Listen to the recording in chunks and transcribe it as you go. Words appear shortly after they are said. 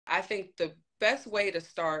I think the best way to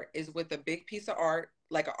start is with a big piece of art,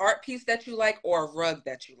 like an art piece that you like or a rug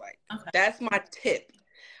that you like. Okay. That's my tip.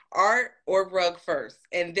 Art or rug first,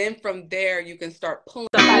 and then from there you can start pulling.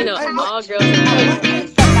 So, all girls are well, all girls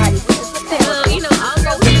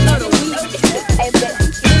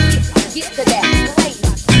get to that.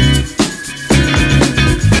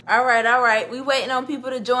 All right. We waiting on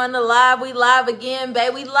people to join the live. We live again,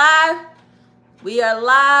 baby. We live. We are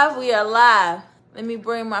live. Let me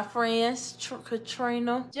bring my friends.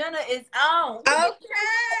 Katrina. Jenna is on. Okay.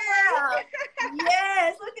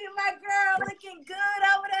 Yes, look at my girl looking good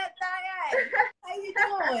over that thing. How you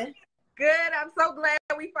doing? Good. I'm so glad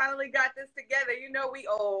we finally got this together. You know we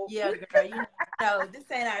old. Yeah, girl. You know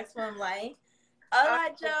this ain't our swim lane. Hola,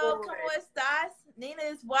 Joe. ¿Cómo estás? Nina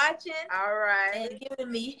is watching. All right. And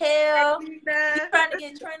giving me hell. She's trying to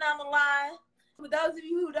get Trina on the line. For those of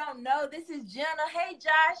you who don't know, this is Jenna. Hey,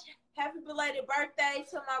 Josh. Happy belated birthday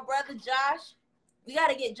to my brother, Josh. We got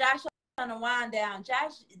to get Josh on the WineDown.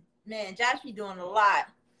 Josh be doing a lot.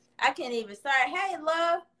 I can't even start. Hey,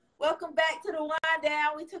 love. Welcome back to the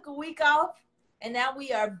WineDown. We took a week off, and now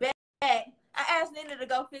we are back. I asked Nina to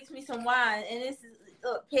go fix me some wine, and this is,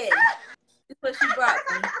 look, petty. This is what she brought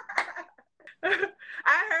me.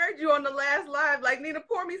 I heard you on the last live, like, Nina,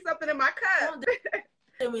 pour me something in my cup. Don't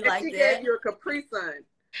do me like she that. gave you a Capri Sun.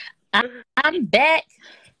 I'm back.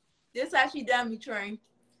 This is how she done me, Train.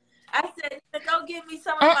 I said, go get me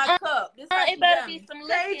some of my cup. This how she It better done be me. some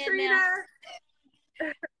Hey, liquor in Trina.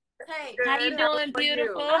 there. Hey, How you doing,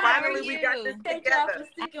 beautiful? How Finally, are we you? got this thank y'all together.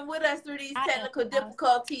 for sticking with us through these I technical am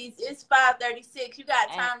difficulties. It's 5:36. You got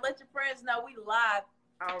time. Let your friends know we live.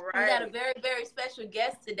 All We got a right. very, very special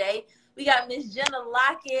guest today. We got Miss Jenna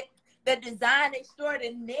Lockett, the design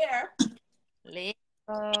extraordinaire.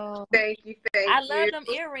 Oh, Thank you. I love them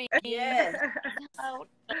earrings. Yes. Oh,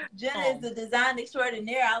 Jenna is the design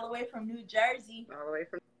extraordinaire all the way from New Jersey. All the way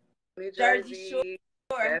from New Jersey Jersey.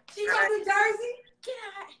 Shore. She's right. from New Jersey?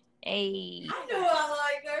 Yeah. hey. I knew I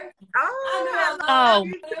like her. Oh,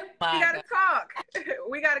 we my gotta talk.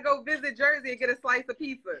 We gotta go visit Jersey and get a slice of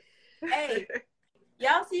pizza. Hey,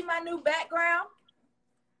 y'all see my new background?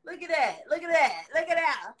 Look at that. Look at that. Look at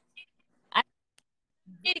that.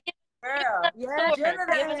 Girl, yeah, Jenna,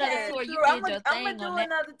 give another tour. You I'm did your gonna thing do on that.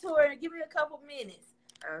 another tour. Give me a couple minutes.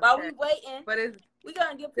 Okay. While we waiting, But it's we're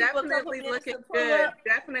gonna give people a couple definitely minutes looking to pull good. up.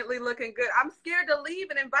 Definitely looking good. I'm scared to leave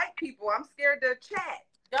and invite people. I'm scared to chat.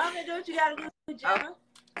 Go on and do what you gotta do, Jenna.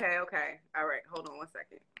 Okay. All right. Hold on one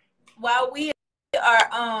second. While we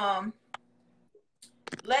are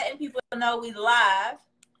letting people know we live,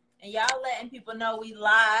 and y'all letting people know we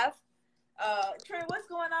live. Trey, what's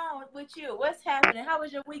going on with you? What's happening? How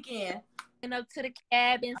was your weekend? Went up to the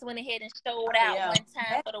cabins, went ahead and showed out one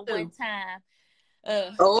time for the one time.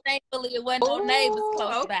 Thankfully, it wasn't no neighbors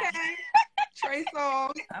close by. Trey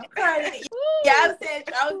song. Okay. Yeah,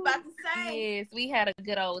 I was about to say. Yes, we had a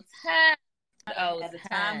good old time. Had a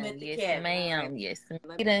time at the yes, cabin. ma'am. Yes,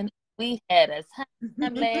 we had a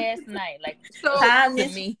time last night. Like So time to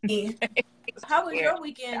this me. weekend. How was your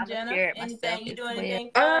weekend, I'm Jenna? scared Anything myself you as doing? well.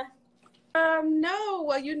 Anything fun? No.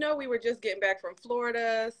 Well, we were just getting back from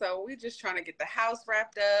Florida, so we just trying to get the house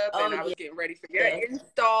wrapped up, and I was getting ready for your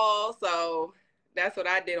install. So that's what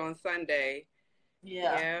I did on Sunday.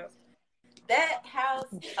 Yeah. That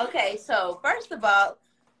house. Okay, so first of all,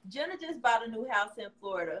 Jenna just bought a new house in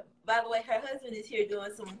Florida. By the way, her husband is here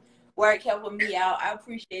doing some work, helping me out. I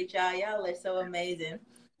appreciate y'all. Y'all are so amazing.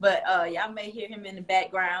 But y'all may hear him in the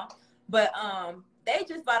background. But they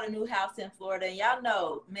just bought a new house in Florida, and y'all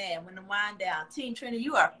know, man, when the WineDown, Team Trina,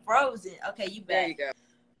 you are frozen. Okay, you back. There you go.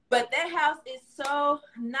 But that house is so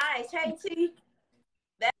nice. Hey, T.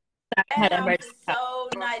 That house is so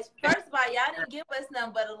nice. First of all, y'all didn't give us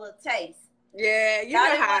nothing but a little taste. Yeah, you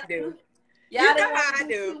know how I do. Y'all didn't want to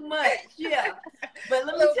do too much. Yeah. But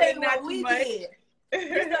let me tell you what we did. We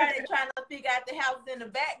started trying to figure out the houses in the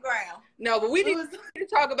background. No, but we didn't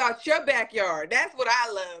talk about your backyard. That's what I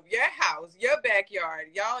love. Your house, your backyard.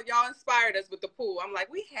 Y'all inspired us with the pool. I'm like,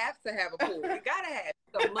 we have to have a pool. We gotta have it.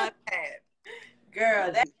 It's a must have.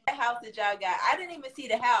 Girl, that house that y'all got, I didn't even see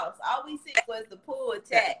the house. All we see was the pool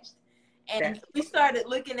attached. And we started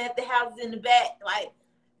looking at the houses in the back, like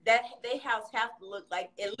that they house have to look like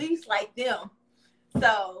at least like them.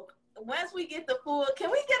 So once we get the full, can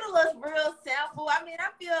we get a little real sample? I mean, I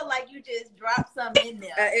feel like you just dropped something in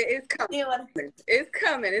there. It's coming. You know, it's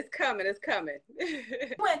coming.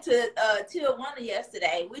 We went to Tijuana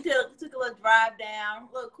yesterday. We took a little drive down,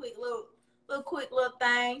 little quick little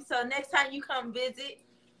thing. So next time you come visit,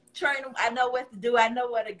 train them. I know what to do. I know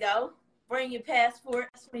where to go. Bring your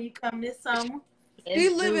passports when you come this summer.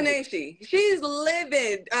 She's living, ain't she? She's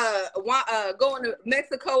living. Going to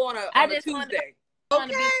Mexico on a Tuesday.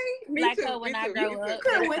 Okay, me like too. her when me I too. grow up.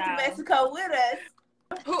 Could have went to Mexico with us.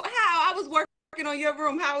 How I was working on your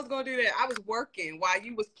room? How I was gonna do that? I was working while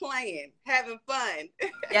you was playing, having fun.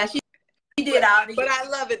 Yeah, she did all these. But I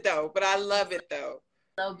love it though.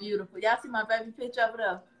 So beautiful. Y'all see my baby picture over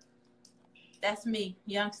there? That's me,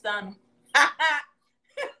 young stunner.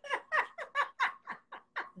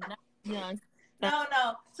 Young. No.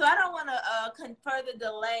 So I don't want to further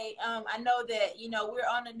delay. I know that, you know, we're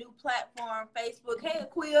on a new platform, Facebook. Hey,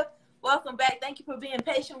 Aquia, welcome back. Thank you for being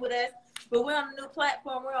patient with us. But we're on a new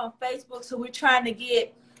platform. We're on Facebook, so we're trying to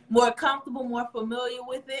get more comfortable, more familiar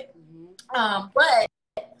with it. But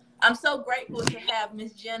I'm so grateful to have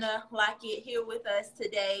Miss Jenna Lockett here with us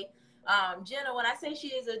today. Jenna, when I say she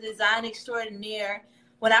is a design extraordinaire,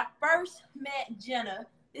 when I first met Jenna,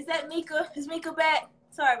 is that Mika? Is Mika back?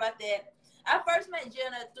 Sorry about that. I first met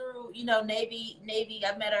Jenna through, you know, Navy.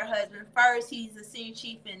 I met her husband first. He's a senior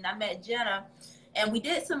chief, and I met Jenna. And we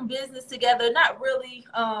did some business together. Not really.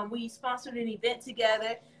 We sponsored an event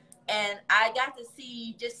together. And I got to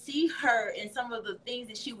see her and some of the things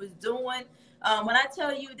that she was doing. When I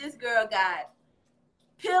tell you, this girl got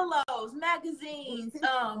pillows, magazines,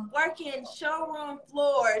 working showroom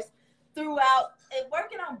floors throughout, and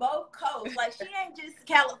working on both coasts. Like, she ain't just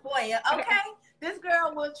California, okay? This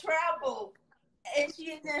girl will travel, and she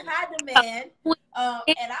is in high demand. And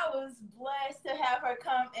I was blessed to have her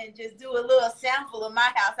come and just do a little sample of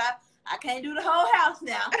my house. I can't do the whole house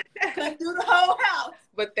now. Couldn't do the whole house.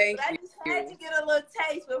 But I just had to get a little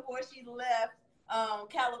taste before she left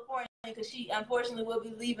California, because she unfortunately will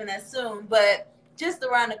be leaving us soon, but just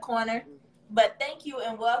around the corner. But thank you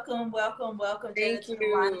and welcome. Thank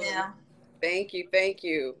you. Thank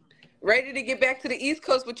you. Ready to get back to the East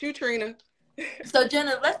Coast with you, Trina. So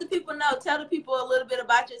Jenna, let the people know. Tell the people a little bit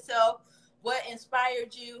about yourself. What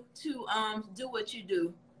inspired you to do what you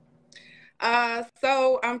do?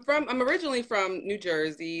 So I'm originally from New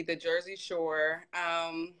Jersey, the Jersey Shore.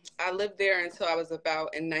 I lived there until I was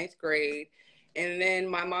about in 9th grade. And then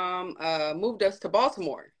my mom moved us to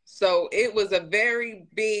Baltimore. So it was a very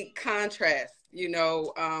big contrast, you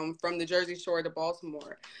know, from the Jersey Shore to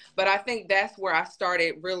Baltimore. But I think that's where I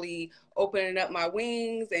started really opening up my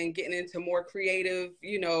wings and getting into more creative,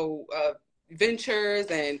 you know, ventures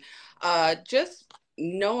and just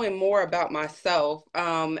knowing more about myself.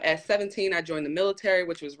 At 17, I joined the military,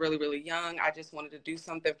 which was really, really young. I just wanted to do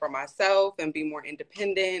something for myself and be more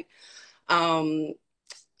independent.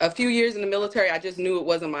 A few years in the military, I just knew it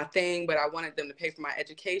wasn't my thing, but I wanted them to pay for my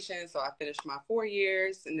education. So I finished my 4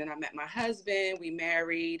 years, and then I met my husband. We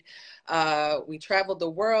married. We traveled the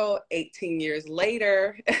world. 18 years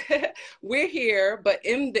later, we're here. But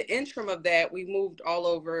in the interim of that, we moved all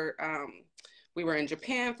over. We were in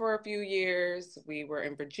Japan for a few years. We were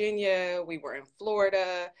in Virginia. We were in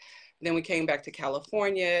Florida. Then we came back to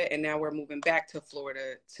California, and now we're moving back to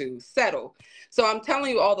Florida to settle. So I'm telling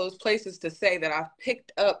you all those places to say that I've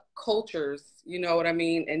picked up cultures, you know what I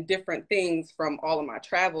mean, and different things from all of my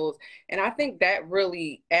travels. And I think that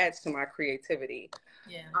really adds to my creativity.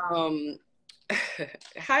 Yeah.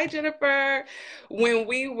 Hi, Jennifer. When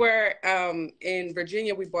we were in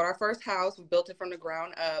Virginia, we bought our first house. We built it from the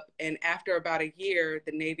ground up. And after about a year,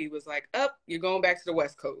 the Navy was like, you're going back to the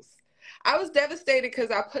West Coast. I was devastated because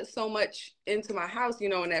I put so much into my house, you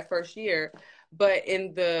know, in that first year. But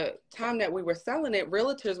in the time that we were selling it,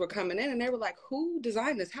 realtors were coming in and they were like, who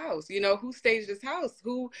designed this house? You know, who staged this house?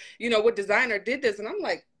 Who, you know, what designer did this? And I'm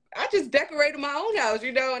like, I just decorated my own house,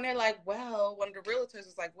 you know? And they're like, well, one of the realtors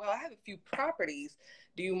was like, well, I have a few properties.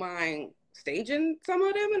 Do you mind staging some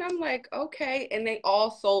of them? And I'm like, okay. And they all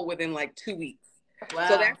sold within like 2 weeks. Wow.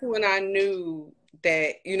 So that's when I knew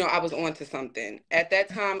that, you know, I was onto something. At that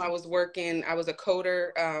time, I was a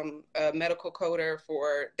coder, a medical coder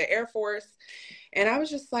for the Air Force. And I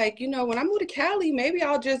was just like, you know, when I move to Cali, maybe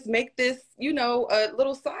I'll just make this, you know, a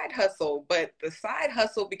little side hustle. But the side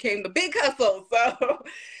hustle became the big hustle. So,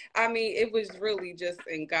 I mean, it was really just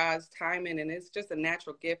in God's timing. And it's just a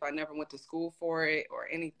natural gift. I never went to school for it or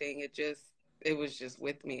anything. It was just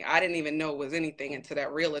with me. I didn't even know it was anything until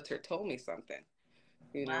that realtor told me something,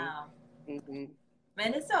 you know. Wow. Mm-hmm.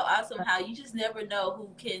 Man, it's so awesome how you just never know who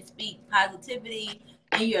can speak positivity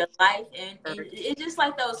in your life. And it's just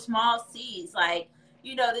like those small seeds. Like,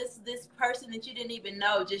 you know, this person that you didn't even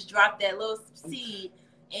know just dropped that little seed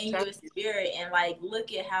in your spirit. And, like,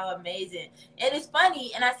 look at how amazing. And it's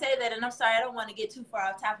funny, and I say that, and I'm sorry, I don't want to get too far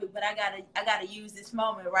off topic, but I gotta use this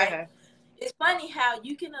moment, right? Okay. it's funny how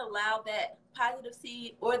you can allow that positive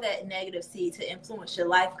seed or that negative seed to influence your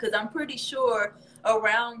life, because I'm pretty sure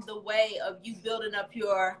around the way of you building up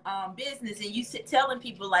your business and you telling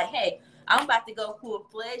people like, hey, I'm about to go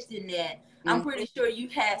full-fledged in that. I'm pretty sure you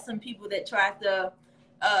had some people that tried to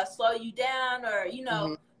slow you down, or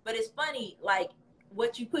but it's funny, like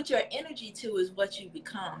what you put your energy to is what you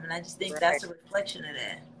become, and I just think that's a reflection of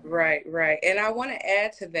that. Right. And I want to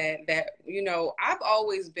add to that I've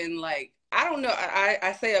always been like, I don't know,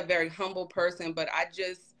 I say a very humble person, but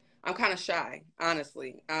I'm kind of shy,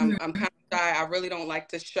 honestly. I'm kind of shy. I really don't like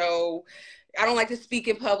to show. I don't like to speak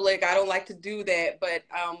in public. I don't like to do that. But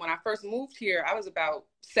when I first moved here, I was about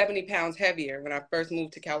 70 pounds heavier. When I first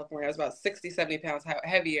moved to California, I was about 60, 70 pounds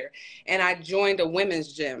heavier. And I joined a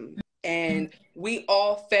women's gym. And we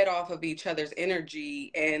all fed off of each other's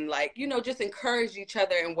energy and just encouraged each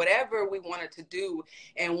other in whatever we wanted to do.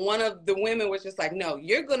 And one of the women was just like, no,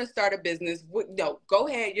 you're going to start a business. No, go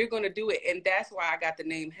ahead. You're going to do it. And that's why I got the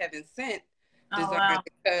name Heaven Sent Design,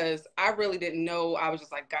 because I really didn't know. I was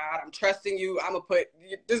just like, God, I'm trusting you. I'm going to put,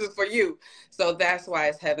 this is for you. So that's why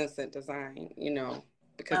it's Heaven Sent Design,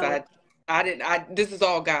 because this is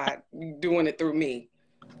all God doing it through me.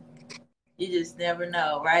 You just never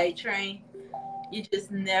know, right, Train? You just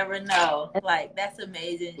never know. Like, that's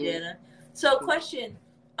amazing, Jenna. So, question,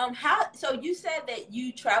 so you said that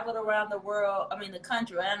you traveled around the world, the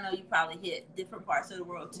country. I know you probably hit different parts of the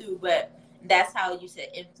world too, but that's how you said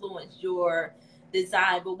influenced your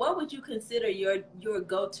design. But what would you consider your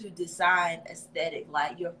go-to design aesthetic,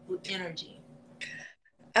 like your energy?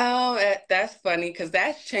 Oh, that's funny, because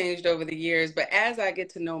that's changed over the years. But as I get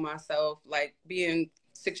to know myself, like being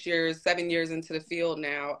 7 years into the field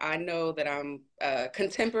now, I know that I'm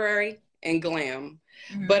contemporary and glam.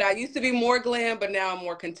 But I used to be more glam, but now I'm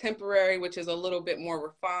more contemporary, which is a little bit more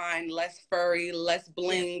refined, less furry, less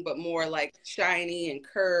bling, but more like shiny and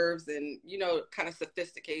curves and, kind of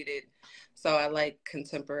sophisticated. So I like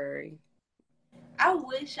contemporary. I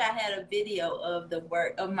wish I had a video of the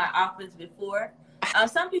work of my office before.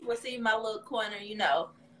 Some people see my little corner,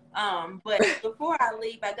 but before I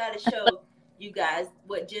leave, I got to show you guys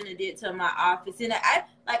what Jenna did to my office, and I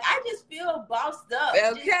just feel bossed up.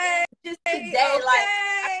 Okay. Just today,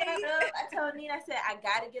 I got up. I told Nina, I said, I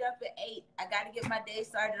gotta get up at 8. I gotta get my day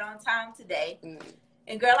started on time today.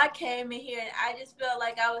 And girl, I came in here and I just felt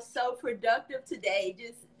like I was so productive today.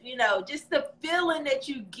 Just the feeling that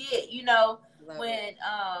you get, when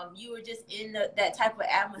you were just in that type of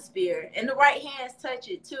atmosphere, and the right hands touch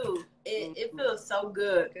it too. It feels so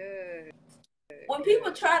good. When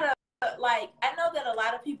people try to, I know that a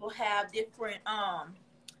lot of people have different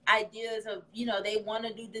ideas of, they want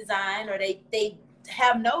to do design, or they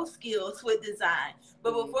have no skills with design.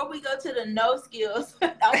 But before we go to the no skills,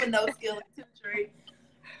 I'm a no skill tutor.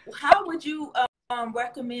 How would you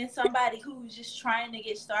recommend somebody who's just trying to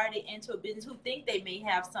get started into a business, who think they may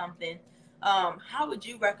have something? How would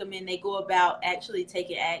you recommend they go about actually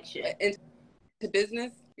taking action? Into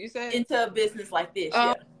business, you said? Into a business like this,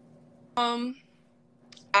 yeah.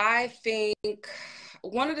 I think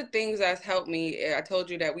one of the things that's helped me, I told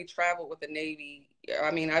you that we traveled with the Navy.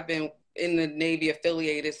 I've been in the Navy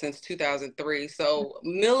affiliated since 2003. So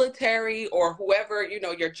military or whoever,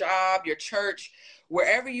 your job, your church,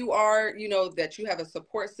 wherever you are, that you have a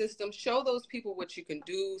support system, show those people what you can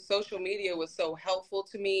do. Social media was so helpful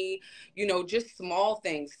to me, just small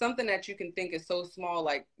things, something that you can think is so small.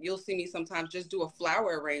 Like you'll see me sometimes just do a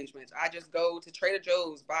flower arrangement. I just go to Trader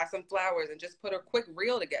Joe's, buy some flowers and just put a quick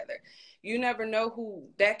reel together. You never know who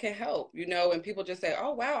that can help, and people just say,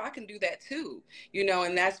 oh, wow, I can do that too,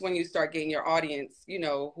 and that's when you start getting your audience,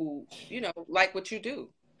 who, like what you do.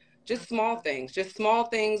 Just small things,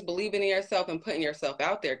 believing in yourself and putting yourself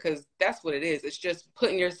out there, because that's what it is. It's just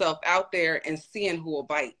putting yourself out there and seeing who will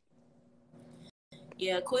bite.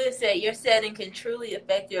 Yeah, Quinn said your setting can truly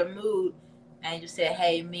affect your mood. And you said,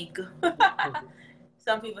 hey, Mika.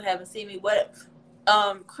 Some people haven't seen me. What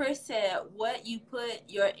Chris said, what you put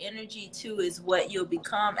your energy to is what you'll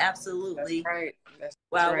become. Absolutely. That's right.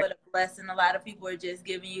 Wow, right. What a blessing. A lot of people are just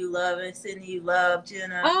giving you love and sending you love,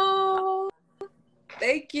 Jenna. Oh,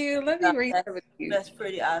 thank you. Let me read that with you. That's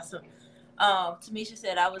pretty awesome. Tamisha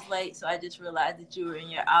said, I was late, so I just realized that you were in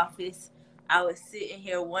your office. I was sitting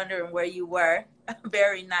here wondering where you were.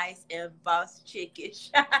 Very nice and boss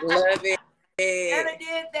chickish. Love it. Jenna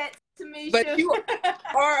did that, Tamisha. But you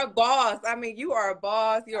are a boss. You are a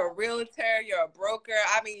boss. You're a realtor. You're a broker.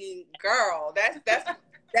 Girl,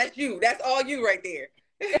 that's you. That's all you right there.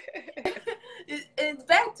 It's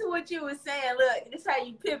back to what you were saying. Look, this is how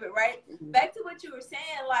you pivot, right? Back to what you were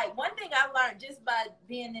saying. Like, one thing I learned just by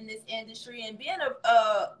being in this industry and being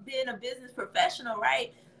a business professional,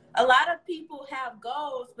 right? A lot of people have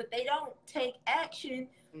goals, but they don't take action,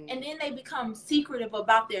 and then they become secretive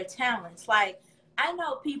about their talents. Like, I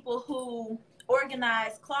know people who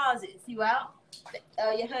organize closets. You out?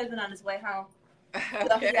 Your husband on his way home.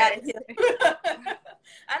 So he out of here.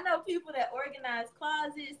 I know people that organize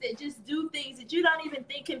closets, that just do things that you don't even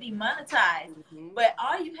think can be monetized. But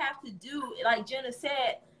all you have to do, like Jenna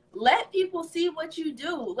said, let people see what you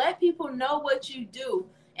do. Let people know what you do.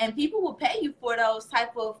 And people will pay you for those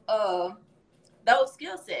type of those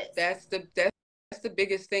skill sets. That's the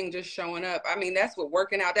biggest thing, just showing up. I mean, that's what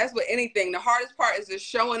working out, that's what anything. The hardest part is just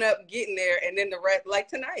showing up, getting there, and then the rest, like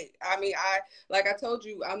tonight. I mean, like I told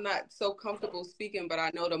you, I'm not so comfortable speaking, but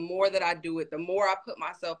I know the more that I do it, the more I put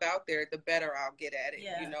myself out there, the better I'll get at it,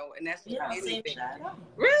 you know, and that's anything.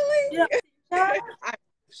 Really? Yeah.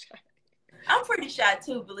 I'm pretty shy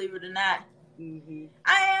too, believe it or not.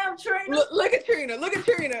 I am, Trina. Look at Trina. Look at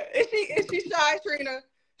Trina. Is she shy, Trina?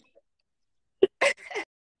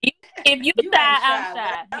 If you shy, I'm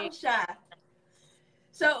shy. I'm shy.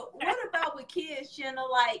 So what about with kids, Jenna?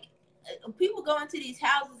 Like, people go into these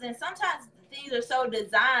houses and sometimes things are so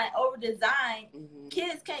over designed.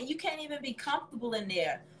 Kids you can't even be comfortable in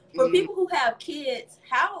there. For people who have kids,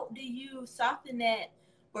 how do you soften that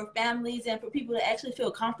for families and for people to actually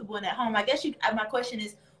feel comfortable in that home? I guess my question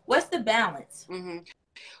is, what's the balance?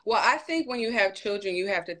 Well, I think when you have children, you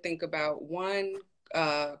have to think about one,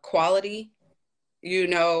 quality, you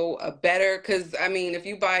know, a better, because I mean, if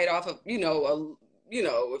you buy it off of,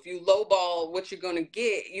 if you lowball what you're going to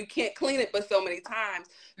get, you can't clean it but so many times.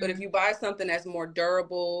 But if you buy something that's more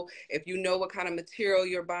durable, if you know what kind of material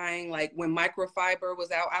you're buying, like when microfiber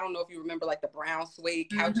was out, I don't know if you remember, like the brown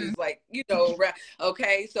suede couches, like,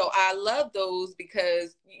 okay. So I love those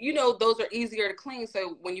because, those are easier to clean.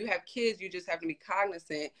 So when you have kids, you just have to be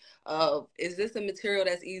cognizant of, is this a material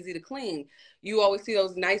that's easy to clean? You always see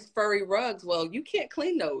those nice furry rugs. Well, you can't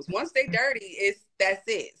clean those. Once they're dirty, that's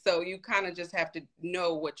it. So you kind of just have to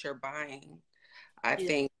know what you're buying, I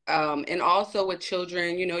think. And also with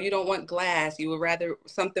children, you don't want glass. You would rather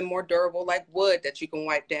something more durable like wood that you can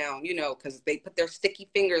wipe down, because they put their sticky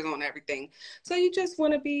fingers on everything. So you just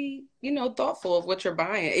want to be, thoughtful of what you're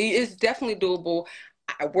buying. It's definitely doable.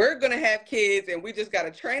 We're going to have kids and we just got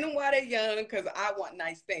to train them while they're young, because I want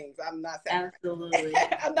nice things. I'm not saying. Absolutely.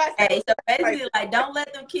 I'm not saying. Hey, so basically, like, don't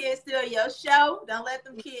let them kids steal your show. Don't let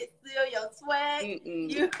them kids steal your swag.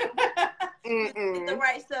 You get the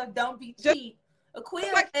right stuff. Don't be cheap.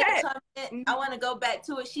 Aquia made a comment. I want to go back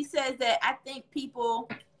to it. She says that I think people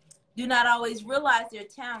do not always realize their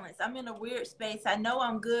talents. I'm in a weird space. I know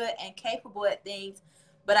I'm good and capable at things,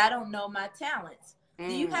 but I don't know my talents.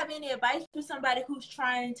 Do you have any advice for somebody who's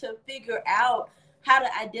trying to figure out how to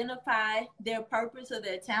identify their purpose or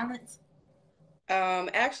their talents?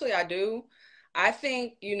 Actually, I do. I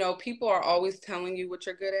think, people are always telling you what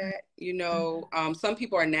you're good at. Some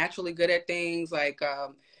people are naturally good at things like,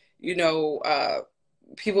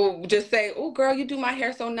 people just say, oh, girl, you do my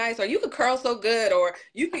hair so nice, or you could curl so good, or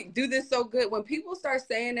you could do this so good. When people start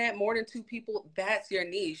saying that, more than two people, that's your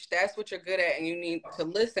niche. That's what you're good at, and you need to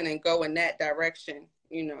listen and go in that direction.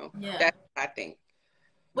 That's what I think.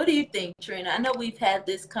 What do you think, Trina? I know we've had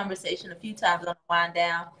this conversation a few times on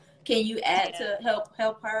WineDown. Can you add to help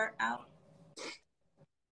her out?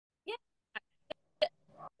 Yeah.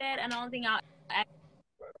 And the only thing I'll add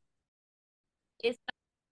is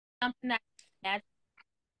something that's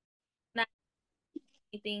not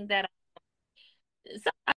anything that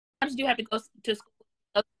sometimes you have to go to school.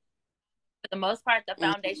 For the most part, the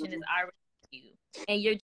foundation is already you, and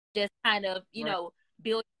you're just kind of,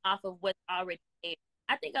 building off of what's already there.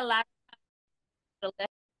 I think a lot of people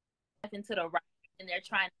left into the right, and they're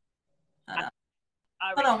trying to.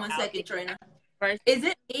 Hold on 1 second, Trina. First, is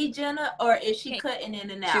it me, Jenna, or is she cutting in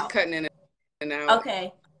and out? She's cutting in and out.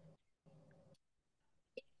 Okay.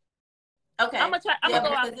 I'm gonna try. I'm gonna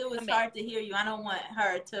go out because it was hard to hear you. I don't want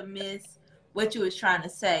her to miss what you was trying to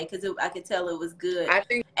say, because I could tell it was good. I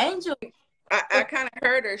think Angel. I kind of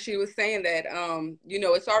heard her. She was saying that,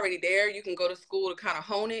 it's already there. You can go to school to kind of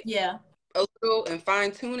hone it. Yeah. A little and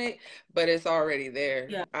fine tune it, but it's already there.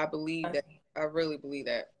 Yeah. I believe that. I really believe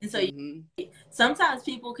that. And so sometimes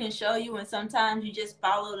people can show you, and sometimes you just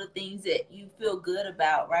follow the things that you feel good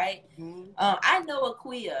about, right? I know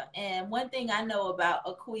Aquia, and one thing I know about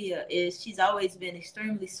Aquia is she's always been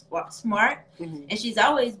extremely smart, and she's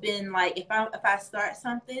always been like, if I start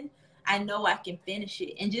something, I know I can finish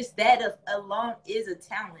it, and just that alone is a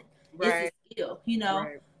talent. Right. It's a skill,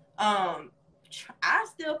 Right. I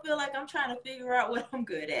still feel like I'm trying to figure out what I'm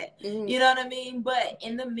good at. Mm-hmm. You know what I mean? But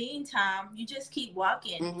in the meantime, you just keep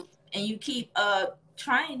walking, mm-hmm. and you keep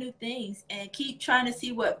trying new things and keep trying to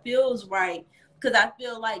see what feels right. Because I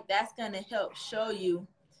feel like that's going to help show you.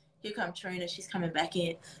 Here comes Trina. She's coming back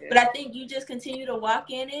in. Yeah. But I think you just continue to walk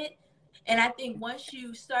in it. And I think once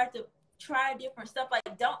you start to try different stuff, like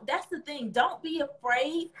that's the thing. Don't be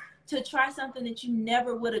afraid to try something that you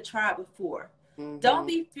never would have tried before. Mm-hmm. Don't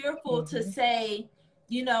be fearful to say,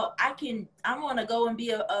 you know, I want to go and be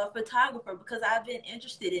a photographer because I've been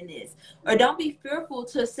interested in this. Or don't be fearful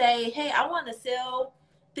to say, hey, I want to sell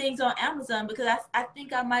things on Amazon because I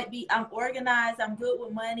think I'm organized, I'm good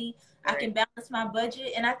with money, right. I can balance my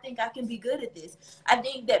budget, and I think I can be good at this. I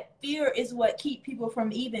think that fear is what keeps people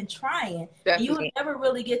from even trying. You will never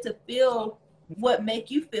really get to feel what make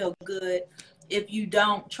you feel good if you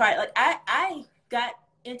don't try. Like I got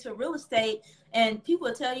into real estate, and people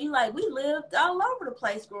will tell you, like, we lived all over the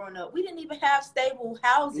place growing up. We didn't even have stable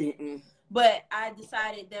housing. Mm-mm. But I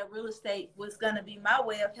decided that real estate was going to be my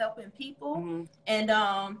way of helping people. Mm-hmm. And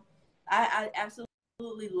I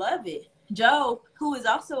absolutely love it. Joe, who is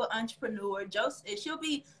also an entrepreneur, Joe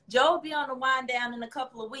will be on the WineDown in a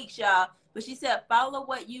couple of weeks, y'all. But she said, follow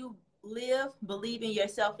what you live, believe in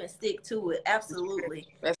yourself, and stick to it. Absolutely.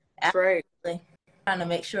 That's right. Absolutely. Trying to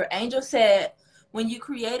make sure. Angel said, when you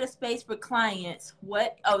create a space for clients,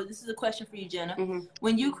 this is a question for you, Jenna. Mm-hmm.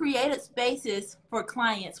 When you created spaces for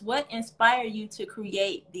clients, what inspired you to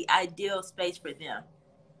create the ideal space for them?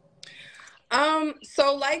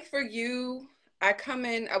 So like for you, I come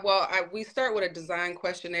in, we start with a design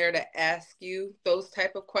questionnaire to ask you those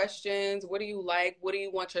type of questions. What do you like? What do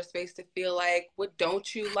you want your space to feel like? What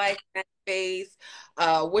don't you like in that space?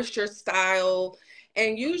 What's your style?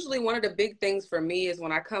 And usually one of the big things for me is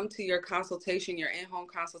when I come to your consultation, your in-home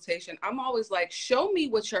consultation, I'm always like, show me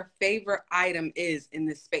what your favorite item is in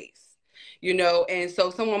this space. You know, and so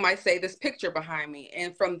someone might say this picture behind me,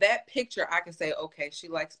 and from that picture I can say, okay, she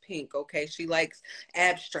likes pink, okay, she likes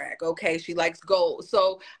abstract, okay, she likes gold.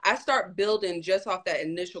 So I start building just off that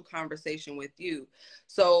initial conversation with you.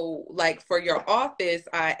 So like for your office,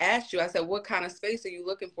 I asked you, I said, what kind of space are you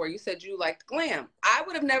looking for? You said you liked glam. I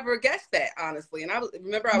would have never guessed that, honestly. And I was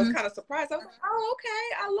kind of surprised. I was like, oh,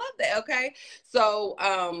 okay, I love that. Okay. So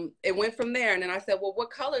it went from there. And then I said, well,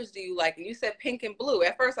 what colors do you like? And you said pink and blue.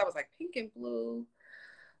 At first I was like, pink and blue.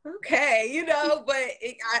 Okay, you know, but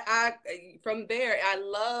I from there, I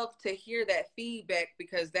love to hear that feedback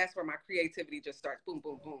because that's where my creativity just starts. Boom,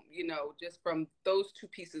 boom, boom. You know, just from those two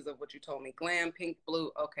pieces of what you told me, glam, pink,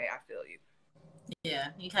 blue. Okay, I feel you. Yeah,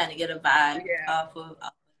 you kind of get a vibe off of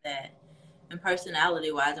that. And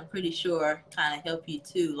personality wise, I'm pretty sure kind of help you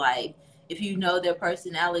too. Like if you know their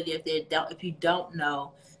personality, if you don't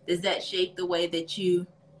know, does that shape the way that you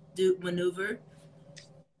do maneuver?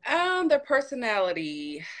 Their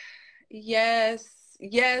personality, yes,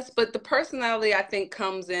 but the personality I think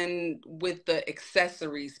comes in with the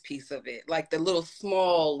accessories piece of it, like the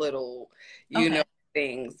little, you know,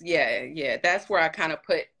 things. Yeah, that's where I kind of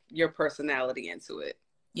put your personality into it.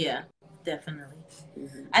 Yeah, definitely.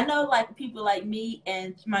 Mm-hmm. I know, like people like me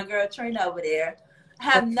and my girl Trina over there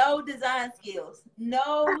have no design skills,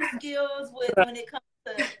 no skills when it comes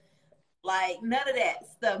to like none of that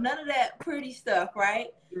stuff, none of that pretty stuff, right?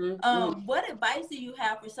 Mm-hmm. What advice do you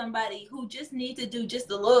have for somebody who just needs to do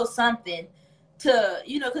just a little something to,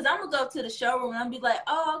 you know, because I'm gonna go to the showroom and I'll be like,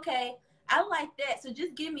 oh, okay, I like that, so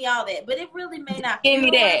just give me all that, but it really may not give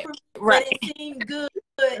me that, right? But it seemed good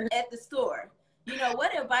at the store. You know,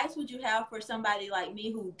 what advice would you have for somebody like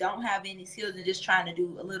me who don't have any skills and just trying to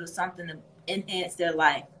do a little something to enhance their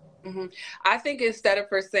life? Mm-hmm. I think instead of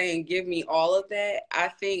her saying, give me all of that, I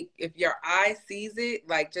think if your eye sees it,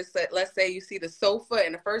 like just let's say you see the sofa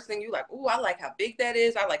and the first thing you like, oh, I like how big that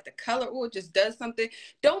is. I like the color. Oh, it just does something.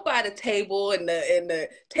 Don't buy the table and the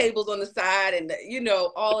tables on the side and you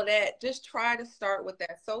know, all of that. Just try to start with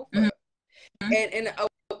that sofa. Mm-hmm.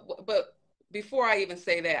 But before I even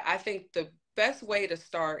say that, I think the best way to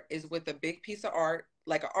start is with a big piece of art,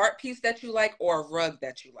 like an art piece that you like or a rug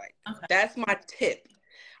that you like. Okay. That's my tip.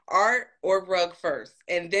 Art or rug first,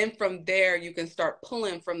 and then from there you can start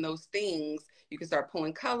pulling from those things. You can start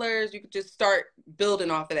pulling colors. You can just start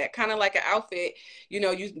building off of that, kind of like an outfit. You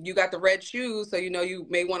know, you got the red shoes, so you know you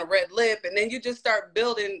may want a red lip, and then you just start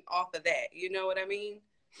building off of that. You know what I mean?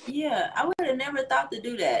 Yeah, I would have never thought to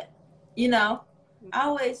do that. You know, I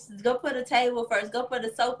always go put a table first, go put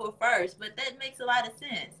a sofa first, but that makes a lot of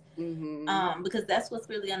sense. Mm-hmm. Because that's what's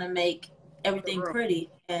really gonna make everything pretty.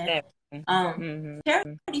 And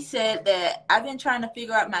Charity said that I've been trying to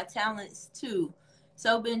figure out my talents too.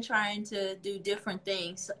 So been trying to do different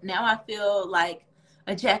things. Now I feel like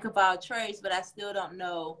a jack of all trades, but I still don't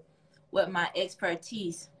know what my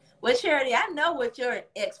expertise. Well, Charity, I know what your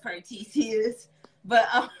expertise is, but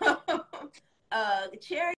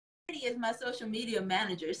Charity is my social media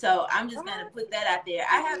manager, so I'm just gonna put that out there.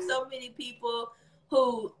 I have so many people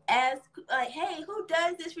who ask, like, "Hey, who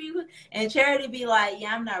does this for you?" And Charity be like,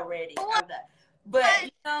 "Yeah, I'm not ready." But you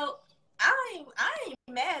know, I ain't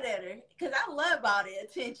mad at her because I love all the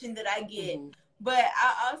attention that I get. Mm-hmm. But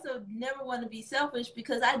I also never want to be selfish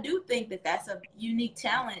because I do think that that's a unique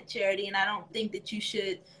talent, Charity, and I don't think that you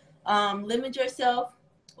should limit yourself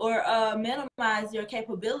or minimize your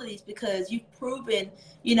capabilities because you've proven,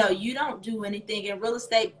 you know, you don't do anything in real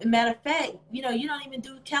estate. Matter of fact, you know, you don't even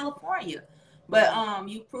do California. But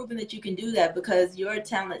you've proven that you can do that because your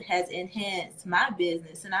talent has enhanced my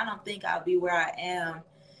business, and I don't think I'll be where I am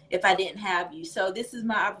if I didn't have you. So this is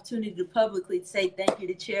my opportunity to publicly say thank you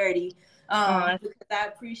to Charity because I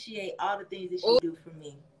appreciate all the things that she do for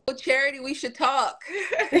me. Well, Charity, we should talk.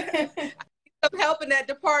 I'm helping that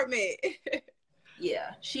department.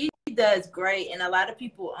 Yeah, she does great, and a lot of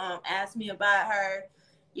people ask me about her.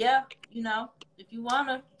 Yeah, you know, if you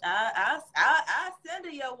wanna, I'll send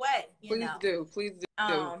her your way. Please do.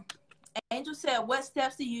 Angel said, "What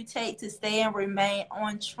steps do you take to stay and remain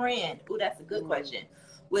on trend?" Oh, that's a good question.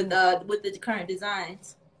 With the current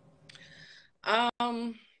designs.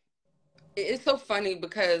 It's so funny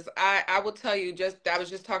because I will tell you, I was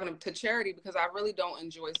just talking to Charity because I really don't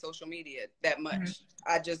enjoy social media that much.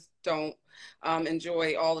 Mm-hmm. I just don't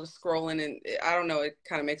enjoy all of the scrolling, and I don't know, it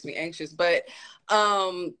kind of makes me anxious. But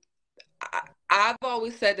I've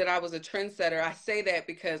always said that I was a trendsetter. I say that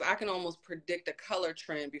because I can almost predict a color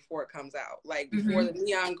trend before it comes out. Like before the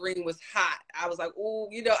neon green was hot, I was like, oh,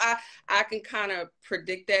 you know, I can kind of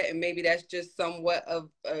predict that. And maybe that's just somewhat of,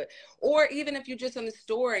 or even if you're just in the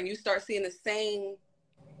store and you start seeing the same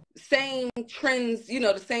trends, you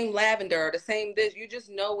know, the same lavender or the same this, you just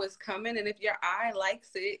know what's coming. And if your eye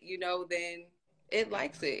likes it, you know, then it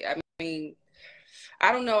likes it. I mean,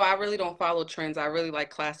 I don't know. I really don't follow trends. I really like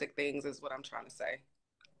classic things is what I'm trying to say.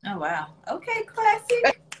 Oh, wow. Okay,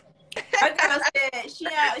 classic. My girl said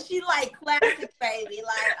she like classic, baby.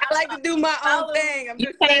 Like I like to do my own thing. I'm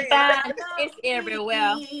just saying. It's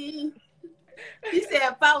everywhere. She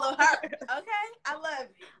said follow her. Okay, I love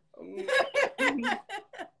you.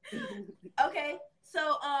 Okay,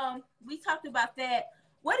 so we talked about that.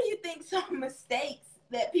 What do you think some mistakes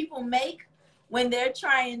that people make when they're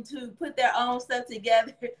trying to put their own stuff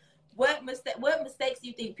together? What mistakes do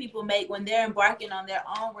you think people make when they're embarking on their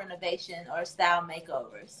own renovation or style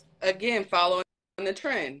makeovers? Again, following the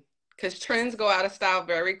trend, because trends go out of style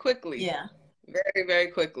very quickly. Yeah. Very, very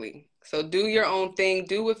quickly. So do your own thing.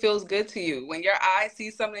 Do what feels good to you. When your eye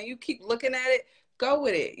sees something, you keep looking at it, go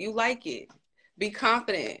with it. You like it. Be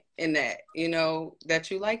confident in that, you know, that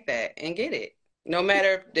you like that and get it. No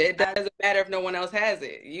matter, it doesn't matter if no one else has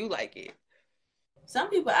it. You like it. Some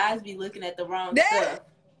people's eyes be looking at the wrong stuff.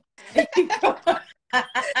 That's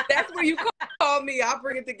where you call me. I'll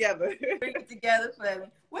bring it together. Bring it together for me.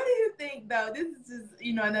 What do you think, though? This is just,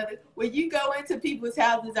 you know, another. When you go into people's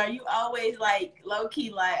houses, are you always like low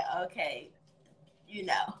key, like, okay, you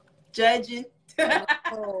know, judging?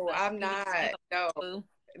 No, I'm not. No,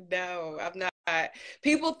 I'm not.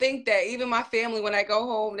 People think that. Even my family, when I go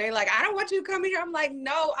home, they're like, I don't want you to come here. I'm like,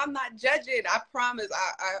 no, I'm not judging. I promise.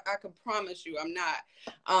 I can promise you I'm not.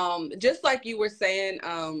 Just like you were saying,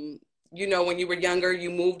 you know, when you were younger, you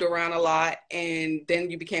moved around a lot and then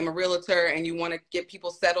you became a realtor and you want to get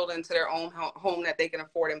people settled into their own home that they can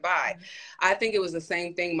afford and buy. I think it was the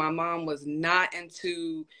same thing. My mom was not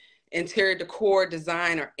into interior decor,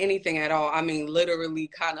 design, or anything at all. I mean, literally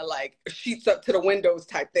kind of like sheets up to the windows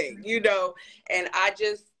type thing, you know? And I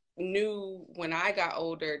just knew when I got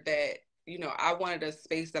older that, you know, I wanted a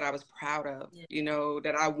space that I was proud of, you know,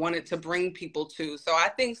 that I wanted to bring people to. So I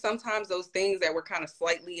think sometimes those things that we're kind of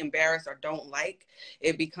slightly embarrassed or don't like,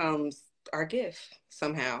 it becomes our gift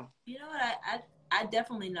somehow. You know what? I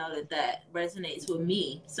definitely know that resonates with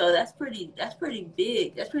me. So that's pretty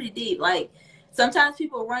big. That's pretty deep. Like, sometimes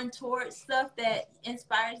people run towards stuff that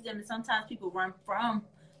inspires them, and sometimes people run from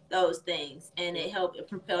those things, and it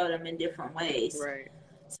propel them in different ways. Right.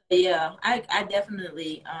 So, yeah, I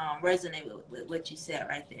definitely resonate with what you said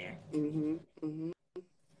right there. Mm-hmm. Mm-hmm.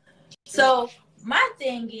 So my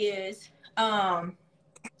thing is, I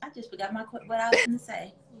just forgot what I was going to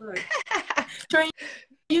say. Lord. Trina,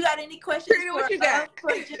 you got any questions? Trina, what you got?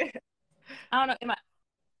 I don't know.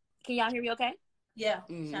 Can y'all hear me okay? Yeah.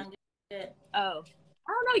 Sound good. Oh, I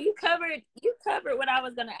don't know. You covered what I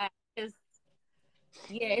was gonna ask.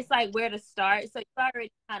 Yeah, it's like where to start. So you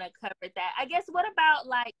already kind of covered that. I guess what about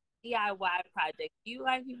like DIY projects? Do you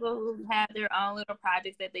like people who have their own little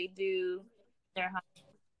projects that they do in their home?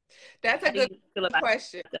 That's a How do good you feel about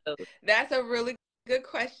question. those? That's a really good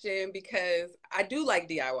question because I do like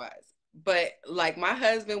DIYs. But like my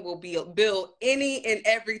husband will build any and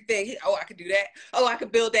everything. Oh, I could do that. Oh, I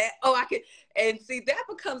could build that. Oh, I could. And see, that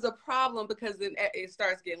becomes a problem because then it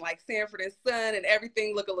starts getting like Sanford and Son and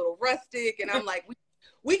everything look a little rustic. And I'm like,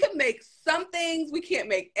 we can make some things, we can't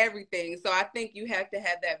make everything. So I think you have to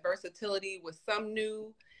have that versatility with some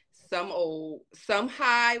new, some old, some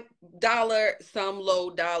high dollar, some low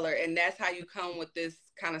dollar. And that's how you come with this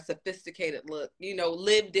kind of sophisticated look,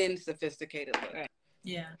 lived in sophisticated look. Right.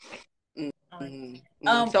 Yeah.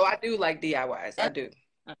 Mm-hmm. So I do like DIYs. I do.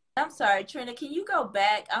 I'm sorry, Trina, can you go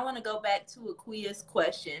back? I want to go back to Aquia's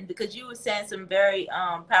question because you were saying some very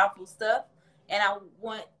powerful stuff, and I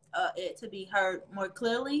want it to be heard more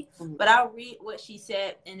clearly. Mm-hmm. But I'll read what she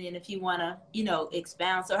said, and then if you want to,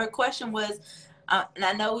 expound. So her question was, and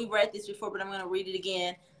I know we read this before, but I'm going to read it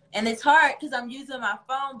again. And it's hard because I'm using my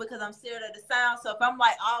phone because I'm staring at the sound. So if I'm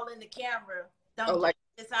like all in the camera, it's all right.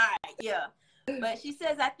 Yeah. But she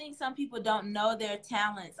says, I think some people don't know their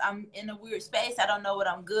talents. I'm in a weird space. I don't know what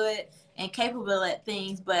I'm good and capable at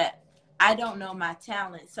things, but I don't know my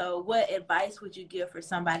talent. So what advice would you give for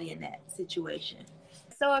somebody in that situation?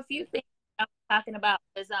 So a few things I was talking about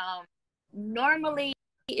is normally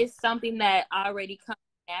it's something that already comes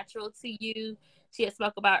natural to you. She had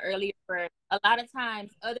spoke about earlier where a lot of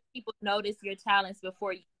times other people notice your talents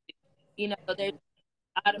before you do. They're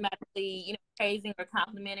automatically, praising or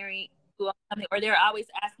complimentary, or they're always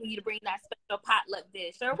asking you to bring that special potluck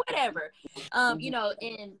dish or whatever.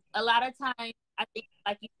 And a lot of times I think,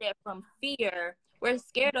 like you said, from fear, we're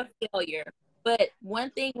scared of failure. But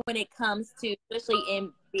one thing when it comes to, especially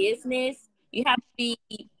in business, you have to be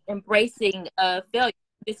embracing failure.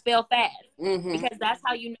 Just fail fast, because that's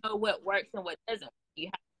how you know what works and what doesn't. You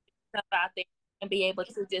have to put stuff out there and be able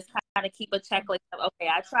to just kind of keep a checklist of, okay,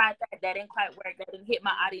 I tried that didn't quite work, that didn't hit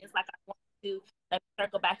my audience like I wanted to. Let me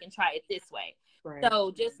circle back and try it this way. Right.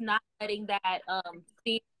 So just not letting that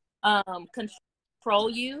fear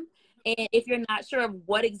control you. And if you're not sure of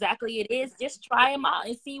what exactly it is, just try them out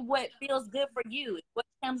and see what feels good for you, what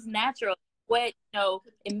comes natural, what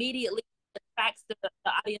immediately attracts the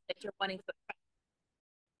audience that you're wanting to attract.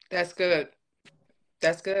 That's good.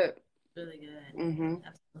 That's good. Really good. Mm-hmm.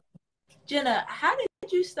 Jenna, how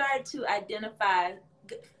did you start to identify?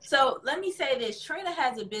 So let me say this. Trina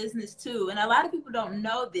has a business too, and a lot of people don't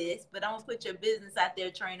know this, but I'm gonna put your business out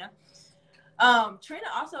there, Trina. Trina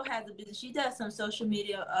also has a business. She does some social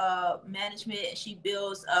media management, and she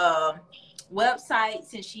builds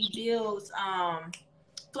websites, and she builds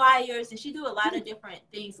flyers, and she do a lot of different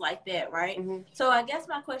things like that, right? Mm-hmm. So I guess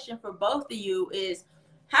my question for both of you is,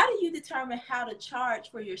 how do you determine how to charge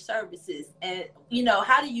for your services? And,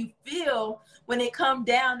 how do you feel when it comes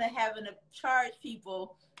down to having to charge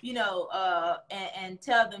people, and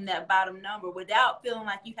tell them that bottom number without feeling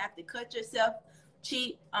like you have to cut yourself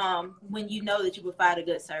cheap when you know that you provide a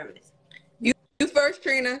good service? You first,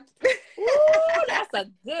 Trina. Ooh, that's a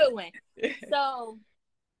good one. So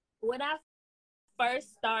when I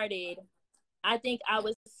first started, I think I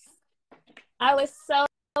was so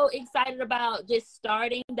excited about just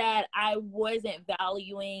starting that I wasn't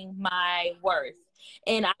valuing my worth,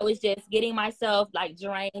 and I was just getting myself like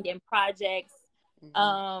drained in projects.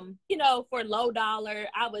 For low dollar.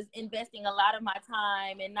 I was investing a lot of my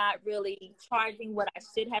time and not really charging what I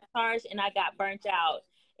should have charged, and I got burnt out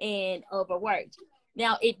and overworked.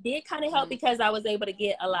 Now it did kind of help because I was able to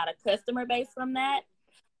get a lot of customer base from that.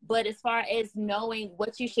 But as far as knowing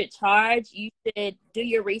what you should charge, you should do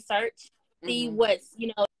your research, see what's,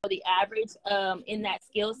 the average in that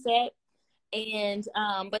skill set. And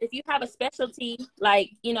but if you have a specialty, like,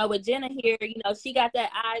 with Jenna here, she got that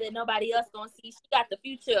eye that nobody else gonna see. She got the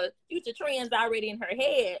future trends already in her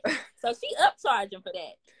head. So she upcharging for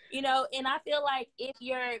that. And I feel like if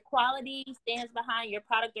your quality stands behind your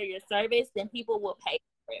product or your service, then people will pay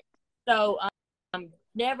for it. So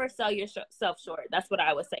never sell yourself short. That's what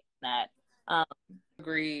I would say on that.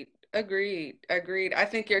 Agreed. I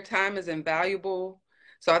think your time is invaluable.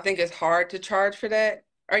 So I think it's hard to charge for that.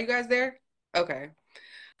 Are you guys there? Okay.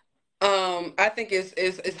 I think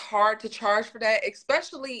it's hard to charge for that,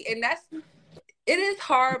 especially, and it is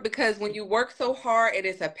hard because when you work so hard and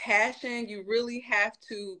it's a passion, you really have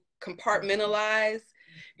to compartmentalize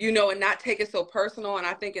you know, and not take it so personal. And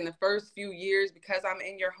I think in the first few years, because I'm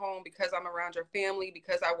in your home, because I'm around your family,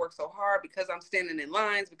 because I work so hard, because I'm standing in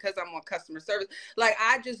lines, because I'm on customer service, like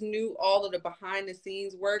I just knew all of the behind the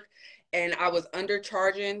scenes work, and I was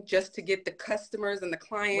undercharging just to get the customers and the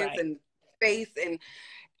clients and space, and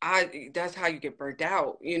that's how you get burnt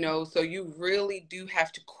out, you know. So you really do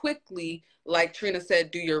have to quickly, like Trina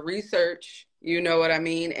said, do your research, you know what I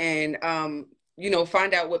mean? And you know,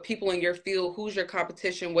 find out what people in your field, who's your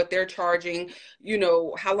competition, what they're charging, you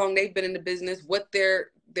know, how long they've been in the business, what their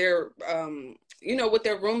you know, what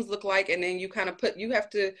their rooms look like. And then you kind of you have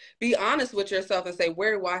to be honest with yourself and say,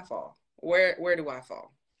 where do I fall? Where do I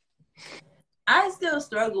fall? I still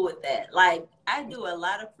struggle with that. Like, I do a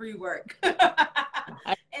lot of free work.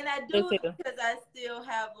 And I do it because I still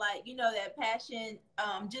have, like, you know, that passion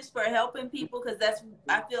just for helping people, because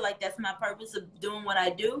I feel like that's my purpose of doing what I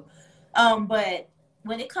do. But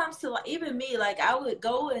when it comes to, like, even me, like, I would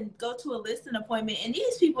go to a listing appointment, and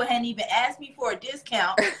these people hadn't even asked me for a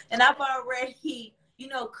discount, and I've already, you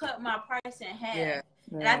know, cut my price in half. Yeah.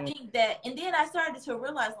 And I think that, and then I started to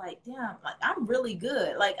realize, like, damn, like, I'm really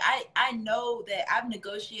good. Like, I know that I've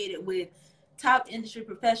negotiated with top industry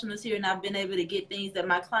professionals here, and I've been able to get things that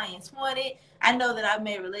my clients wanted. I know that I've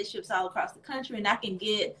made relationships all across the country, and I can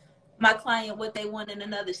get my client what they want in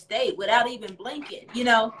another state without even blinking, you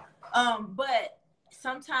know? But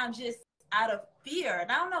sometimes just out of fear,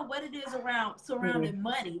 and I don't know what it is surrounding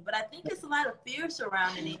money, but I think it's a lot of fear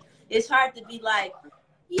surrounding it. It's hard to be like,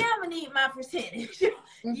 yeah, I'm gonna need my percentage.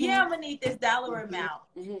 Yeah, I'm gonna need this dollar amount.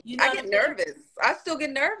 You know, I get nervous. I still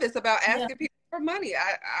get nervous about asking people for money.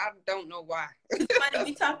 I don't know why. It's funny,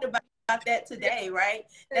 we talked about that today, right?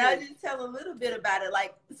 And I'll just tell a little bit about it.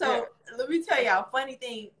 Like, so let me tell y'all a funny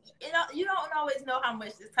thing. You know, you don't always know how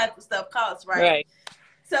much this type of stuff costs, right?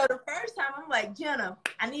 So the first time, I'm like, Jenna,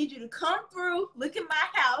 I need you to come through, look at my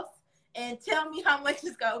house, and tell me how much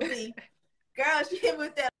it's gonna be. Girl, she hit me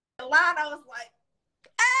with that line. I was like,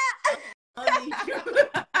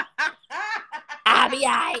 I'll be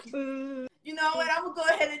all right. You know what? I'm gonna go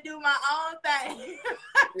ahead and do my own thing.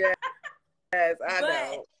 Yes, I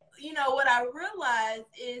know. You know what I realized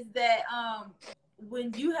is that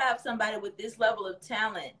when you have somebody with this level of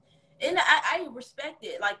talent, and I respect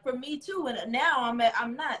it. Like, for me too, and now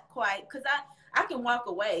I'm not quite, because I can walk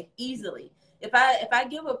away easily. If I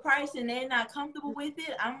give a price and they're not comfortable with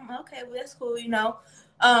it, I'm okay. Well, that's cool, you know.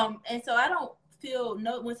 And so I don't feel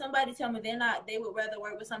when somebody tell me they would rather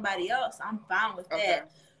work with somebody else, I'm fine with that.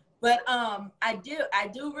 But I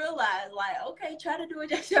do realize, like, okay, try to do it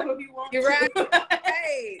yourself if you want to. Right.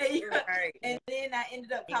 Right. And then I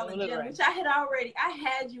ended up calling Jenna, which I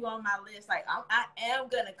had you on my list. Like, I am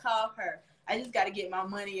gonna call her. I just got to get my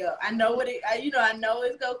money up. I know I know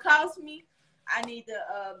it's gonna cost me. I need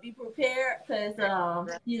to be prepared, because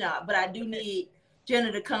you know, but I do need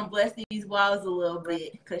Jenna to come bless these walls a little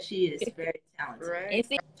bit, because she is very talented. Right. And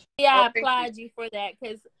see, I applaud you for that,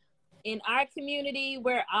 because in our community,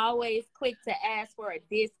 we're always quick to ask for a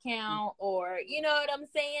discount, or, you know what I'm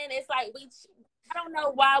saying? It's like, I don't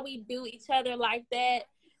know why we do each other like that.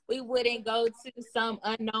 We wouldn't go to some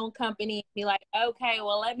unknown company and be like, okay,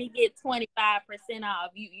 well, let me get 25%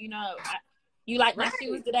 off. You know, you like my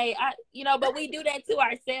shoes today, but we do that to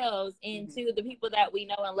ourselves and to the people that we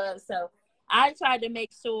know and love. So I tried to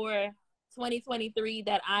make sure 2023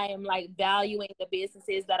 that I am, like, valuing the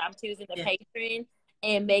businesses that I'm choosing to patron,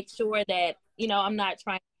 and make sure that, you know, I'm not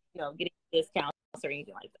trying to, you know, get discounts or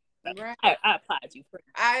anything like that. So I applaud you for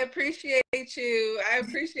that. I appreciate you. I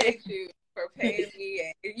appreciate you for paying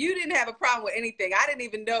me. And you didn't have a problem with anything. I didn't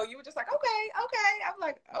even know. You were just like, okay. I'm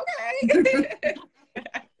like, okay.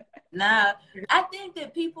 Nah, I think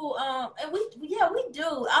that people, and we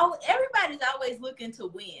do. Everybody's always looking to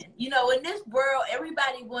win. You know, in this world,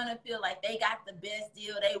 everybody want to feel like they got the best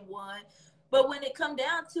deal, they won. But when it come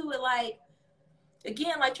down to it, like,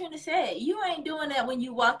 again, like Trina said, you ain't doing that when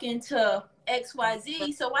you walk into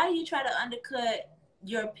XYZ. So why do you try to undercut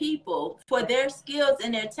your people for their skills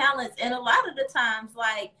and their talents? And a lot of the times,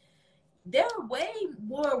 like, they're way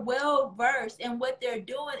more well-versed in what they're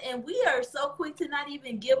doing, and we are so quick to not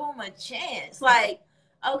even give them a chance. Like,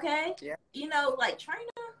 okay, you know, like, Trina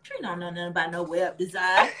don't know nothing about no web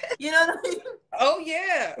design. You know what I mean? Oh,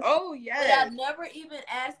 yeah. Without never even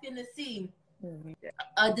asking to see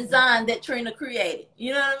a design that Trina created.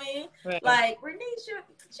 You know what I mean? Right. Like, Ronesha,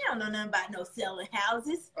 she don't know nothing about no selling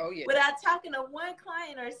houses. Oh, yeah. Without talking to one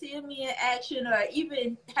client or seeing me in action, or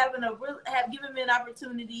even given me an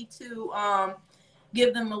opportunity to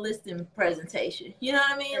give them a listing presentation. You know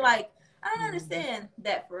what I mean? Like, I don't understand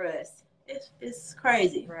that for us. It's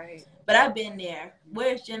crazy. Right. But I've been there.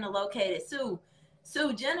 Where's Jenna located? Sue,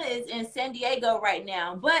 So Jenna is in San Diego right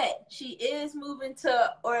now, but she is moving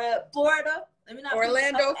to Florida. Let me not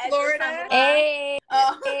Orlando, Florida. Hey,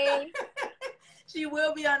 hey. She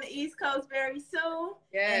will be on the East Coast very soon.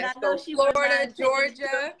 Yes. And I know so she Florida,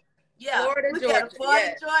 Georgia. Yeah, Florida, Georgia.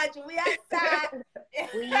 Florida, Georgia. We outside.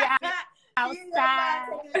 We are outside.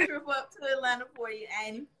 Taking a trip up to Atlanta for you,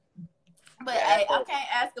 Annie. But hey, I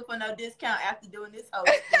can't ask her for no discount after doing this whole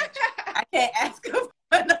speech. I can't ask her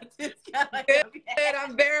for no discount. Good,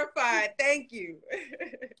 I'm verified. Thank you.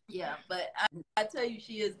 Yeah, but I tell you,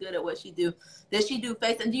 she is good at what she do. Does she do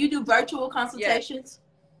face? And do you do virtual consultations?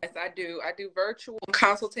 Yes, I do. I do virtual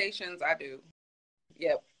consultations. I do.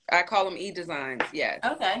 Yep. I call them e-designs. Yes.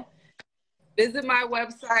 Okay. Visit my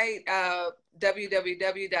website,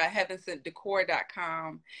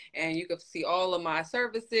 www.heavensentdecor.com, and you can see all of my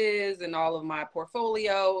services and all of my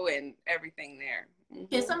portfolio and everything there.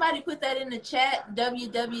 Can somebody put that in the chat?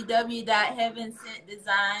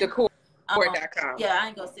 www.heavensentdesign.com. Yeah, I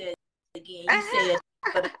ain't gonna say it again. You said it.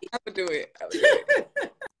 I would do it.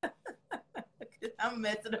 I'm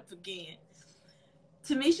messing up again.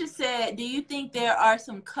 Tamisha said, do you think there are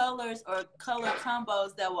some colors or color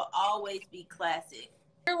combos that will always be classic?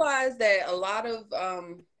 I realize that a lot of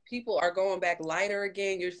people are going back lighter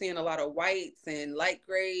again. You're seeing a lot of whites and light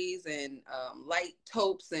grays and light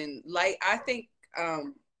taupes and light. I think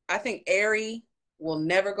airy will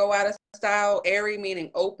never go out of style. Airy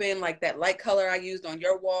meaning open, like that light color I used on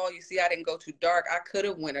your wall. You see, I didn't go too dark. I could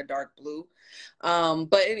have went a dark blue.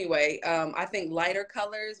 But anyway, I think lighter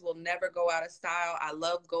colors will never go out of style. I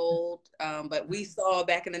love gold, but we saw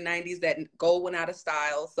back in the 90s that gold went out of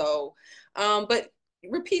style. So, but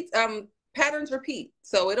patterns repeat.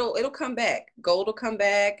 So it'll come back. Gold will come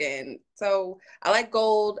back. And so I like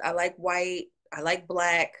gold. I like white. I like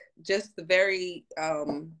black. Just the very,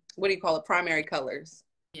 what do you call it? Primary colors.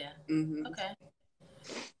 Yeah. Mm-hmm. Okay.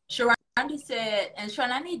 Sharonda said, and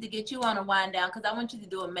Sharon, I need to get you on a WineDown because I want you to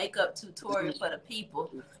do a makeup tutorial for the people.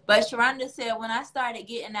 But Sharonda said, when I started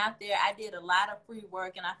getting out there, I did a lot of free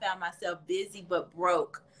work and I found myself busy but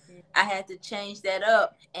broke. I had to change that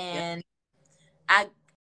up, and I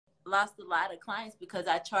lost a lot of clients because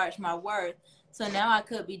I charged my worth. So now I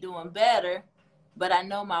could be doing better, but I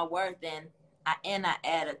know my worth, and I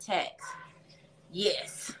add a tax.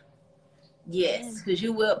 Yes,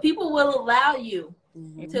 because people will allow you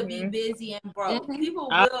to be busy and broke. People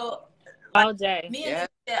will all day. Me and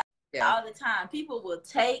all the time. People will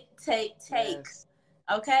take. Yes.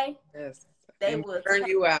 Okay. Yes. They will turn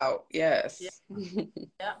you out. Yes.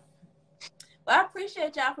 Yeah. Well, I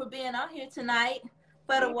appreciate y'all for being on here tonight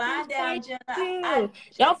for the WineDown, Jenna.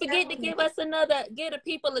 Don't forget to give the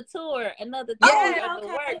people a tour, another tour of the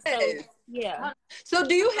work. So yeah. So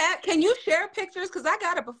can you share pictures? Because I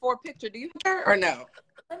got a before picture. Do you share or no?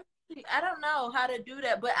 I don't know how to do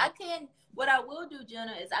that, but I can. What I will do,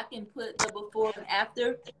 Jenna, is I can put the before and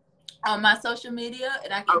after on my social media,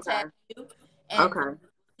 and I can tag you and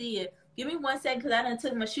see it. Give me 1 second, because I done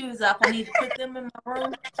took my shoes off. I need to put them in my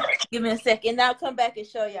room. Give me a second. Now I'll come back and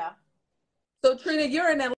show y'all. So Trina,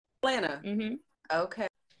 you're in Atlanta. Mm-hmm. Okay.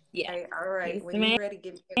 Yeah. All right. Yes, when you're ready,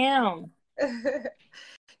 give me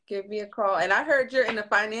give me a call. And I heard you're in the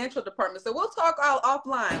financial department, so we'll talk all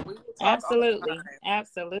offline. We will talk Absolutely. offline.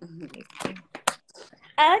 Absolutely.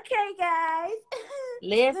 Okay, guys.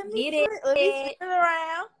 Let's get it. Let me spin it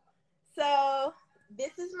around. So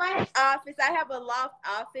this is my office. I have a loft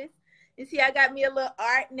office. You see, I got me a little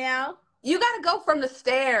art now. You got to go from the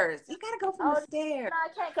stairs. You got to go from the stairs. No, I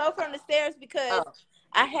can't go from the stairs because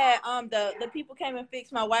I had the people came and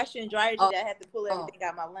fixed my washer and dryer today. I had to pull everything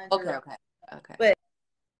out my laundry. Okay. But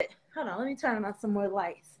hold on, let me turn on some more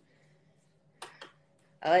lights.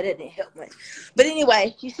 Oh, it didn't help much. But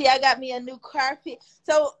anyway, you see, I got me a new carpet.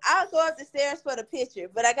 So I'll go up the stairs for the picture.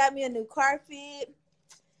 But I got me a new carpet.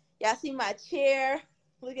 Y'all see my chair?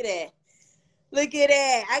 Look at that. Look at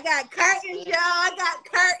that. I got curtains, y'all. I got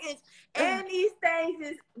curtains. And these things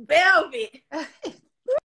is velvet.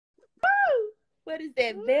 What is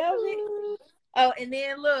that, velvet? Oh, and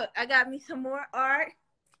then look, I got me some more art.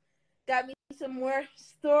 Got me some more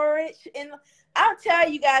storage. And I'll tell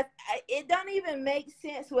you guys, it don't even make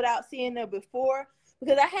sense without seeing the before,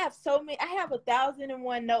 because I have so many. I have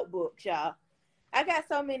 1,001 notebooks, y'all. I got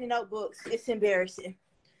so many notebooks. It's embarrassing.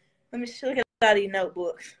 Let me look at a lot of these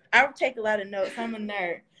notebooks. I take a lot of notes. I'm a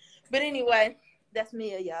nerd. But anyway, that's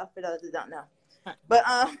me, y'all, for those that don't know. But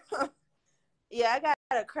yeah, I got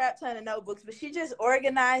a crap ton of notebooks, but she just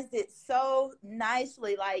organized it so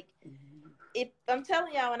nicely. Like, if I'm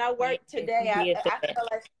telling y'all, when I worked today, I felt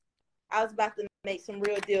like I was about to make some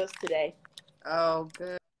real deals today. Oh,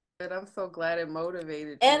 good. I'm so glad it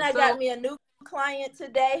motivated you. And I got me a new client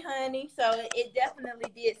today, honey. So it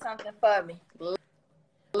definitely did something for me.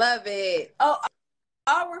 Love it. Oh,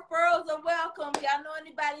 all referrals are welcome. Y'all know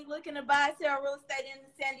anybody looking to buy, sell real estate in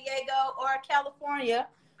San Diego or California,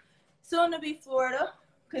 soon to be Florida,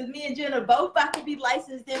 because me and Jenna both about to be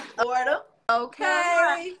licensed in Florida.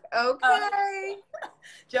 Okay.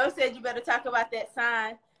 Joe said you better talk about that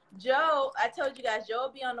sign. Joe, I told you guys, Joe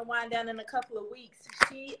will be on the WineDown in a couple of weeks.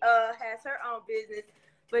 She has her own business,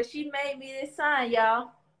 but she made me this sign,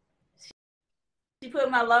 y'all. She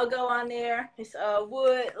put my logo on there. It's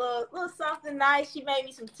wood, little something nice. She made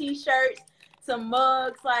me some t-shirts, some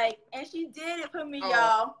mugs, and she did it for me,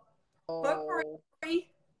 y'all, for free.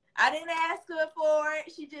 I didn't ask her for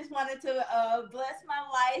it. She just wanted to bless my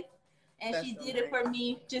life, and she did it for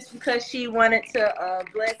me just because she wanted to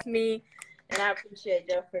bless me. And I appreciate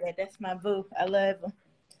Joe for that. That's my boo. I love him.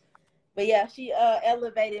 But yeah, she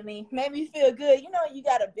elevated me, made me feel good. You know, you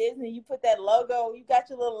got a business, you put that logo, you got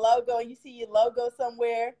your little logo, you see your logo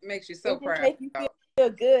somewhere. Makes you so proud. It makes you feel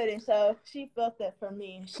good. And so she felt that for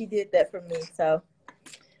me, and she did that for me. So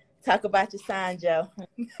talk about your sign, Joe.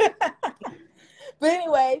 But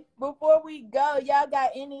anyway, before we go, y'all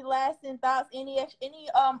got any lasting thoughts? Any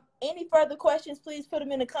further questions? Please put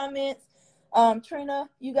them in the comments. Trina,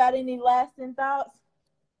 you got any lasting thoughts?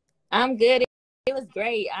 I'm good. It was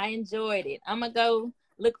great. I enjoyed it. I'm gonna go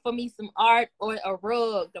look for me some art or a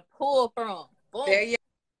rug to pull from. Boom. There you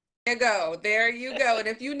go. And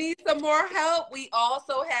if you need some more help, we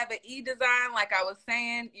also have an e-design, like I was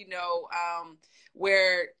saying,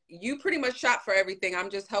 where you pretty much shop for everything. I'm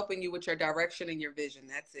just helping you with your direction and your vision.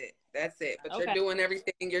 That's it. But You're doing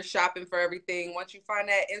everything. You're shopping for everything. Once you find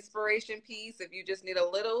that inspiration piece, if you just need a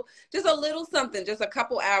little something, just a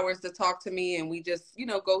couple hours to talk to me, and we just,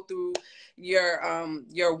 go through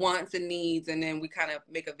your wants and needs, and then we kind of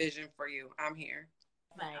make a vision for you. I'm here.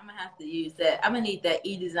 I'm gonna have to use that. I'm gonna need that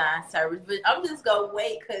e-design service, but I'm just gonna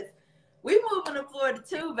wait because we moving to Florida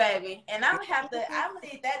too, baby. And I'm gonna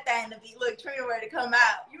need that thing to be Trina ready to come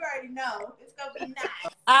out. You already know it's gonna be nice.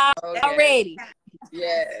 Already.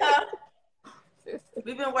 Yeah.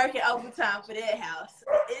 We've been working overtime for that house.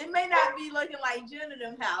 It may not be looking like Jenna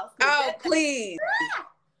them house. Oh, please.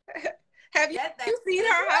 Have you seen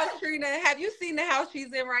her house, Trina? Have you seen the house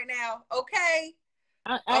she's in right now? Okay.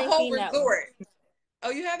 I a whole resort. Oh,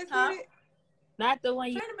 you haven't seen it? Not the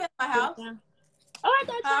one you Trina been in my house. Oh, I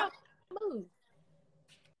thought y'all moved.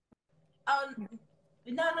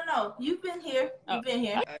 No. You've been here. You've been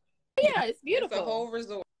here. Yeah, it's beautiful. It's a whole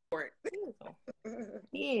resort.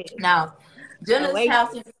 Yeah. Now, Jenna's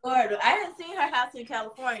house in Florida. I haven't seen her house in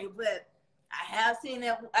California, but I have seen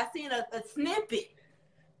it. I've seen a snippet.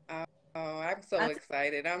 Oh, I'm so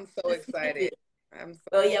excited.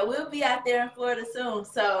 Oh yeah, we'll be out there in Florida soon.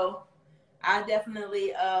 So I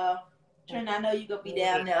definitely Trina, I know you're gonna be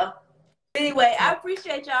down there. Anyway, I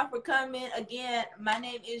appreciate y'all for coming. Again, my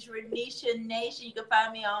name is Ronesha Nation. You can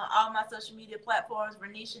find me on all my social media platforms,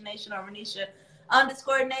 Ronesha Nation or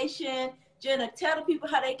Ronesha_Nation. Jenna, tell the people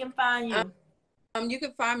how they can find you. You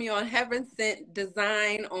can find me on Heaven Sent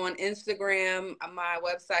Design on Instagram. My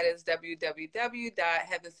website is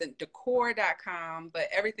www.heavensentdecor.com, but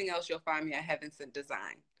everything else you'll find me at Heaven Sent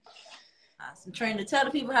Design. Awesome. Trina, tell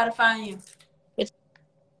the people how to find you. It's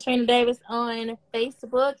Trina Davis on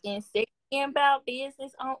Facebook and Second About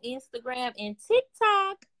Business on Instagram and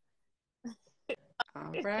TikTok.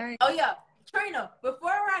 All right. Oh yeah, Trina,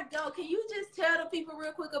 before I go, can you just tell the people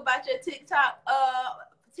real quick about your TikTok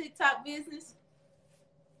business?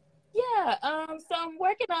 Yeah, so I'm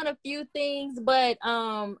working on a few things, but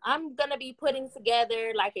I'm gonna be putting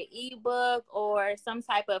together like an ebook or some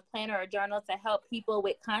type of planner or journal to help people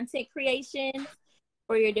with content creation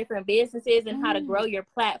for your different businesses and how to grow your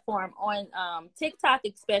platform on TikTok,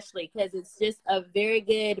 especially because it's just a very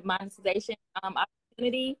good monetization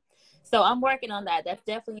opportunity. So I'm working on that. That's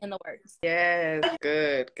definitely in the works. Yes,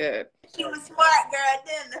 good. She was smart, girl,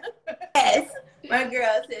 didn't she? Yes, my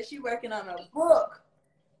girl said she's working on a book.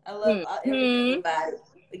 I love everything about it.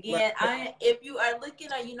 Again, if you are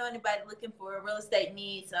looking or you know anybody looking for real estate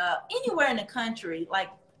needs anywhere in the country,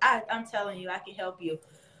 I'm telling you, I can help you.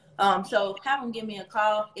 So have them give me a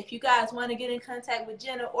call. If you guys want to get in contact with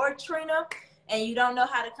Jenna or Trina and you don't know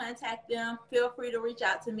how to contact them, feel free to reach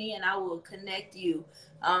out to me and I will connect you.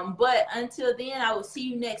 But until then, I will see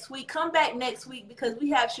you next week. Come back next week because we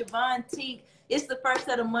have Siobhan Tink. It's the first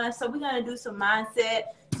of the month, so we're going to do some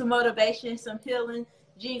mindset, some motivation, some healing.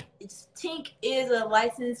 Tink is a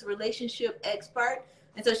licensed relationship expert,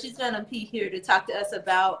 and so she's going to be here to talk to us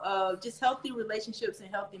about just healthy relationships and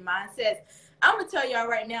healthy mindsets. I'm gonna tell y'all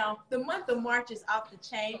right now, the month of March is off the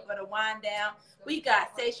chain for the WineDown. We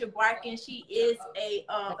got Sasha Barkin. She is a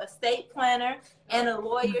estate planner and a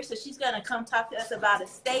lawyer, so she's gonna come talk to us about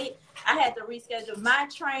estate. I had to reschedule my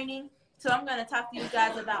training, so I'm gonna talk to you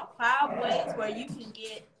guys about 5 ways where you can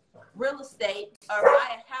get real estate or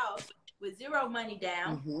buy a house with 0 money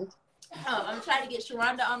down. I'm trying to get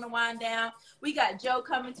Sharonda on the WineDown. We got Joe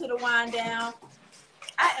coming to the WineDown.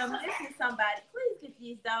 I am missing somebody. Please get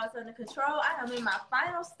these dogs under control. I am in my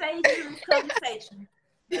final stages of this conversation.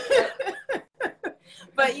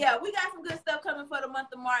 But yeah, we got some good stuff coming for the month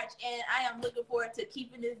of March, and I am looking forward to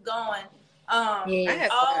keeping this going. All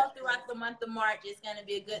throughout the month of March. It's going to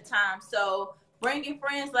be a good time. So bring your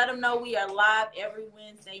friends. Let them know we are live every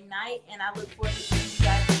Wednesday night, and I look forward to seeing you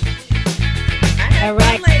guys next week. All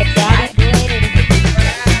right.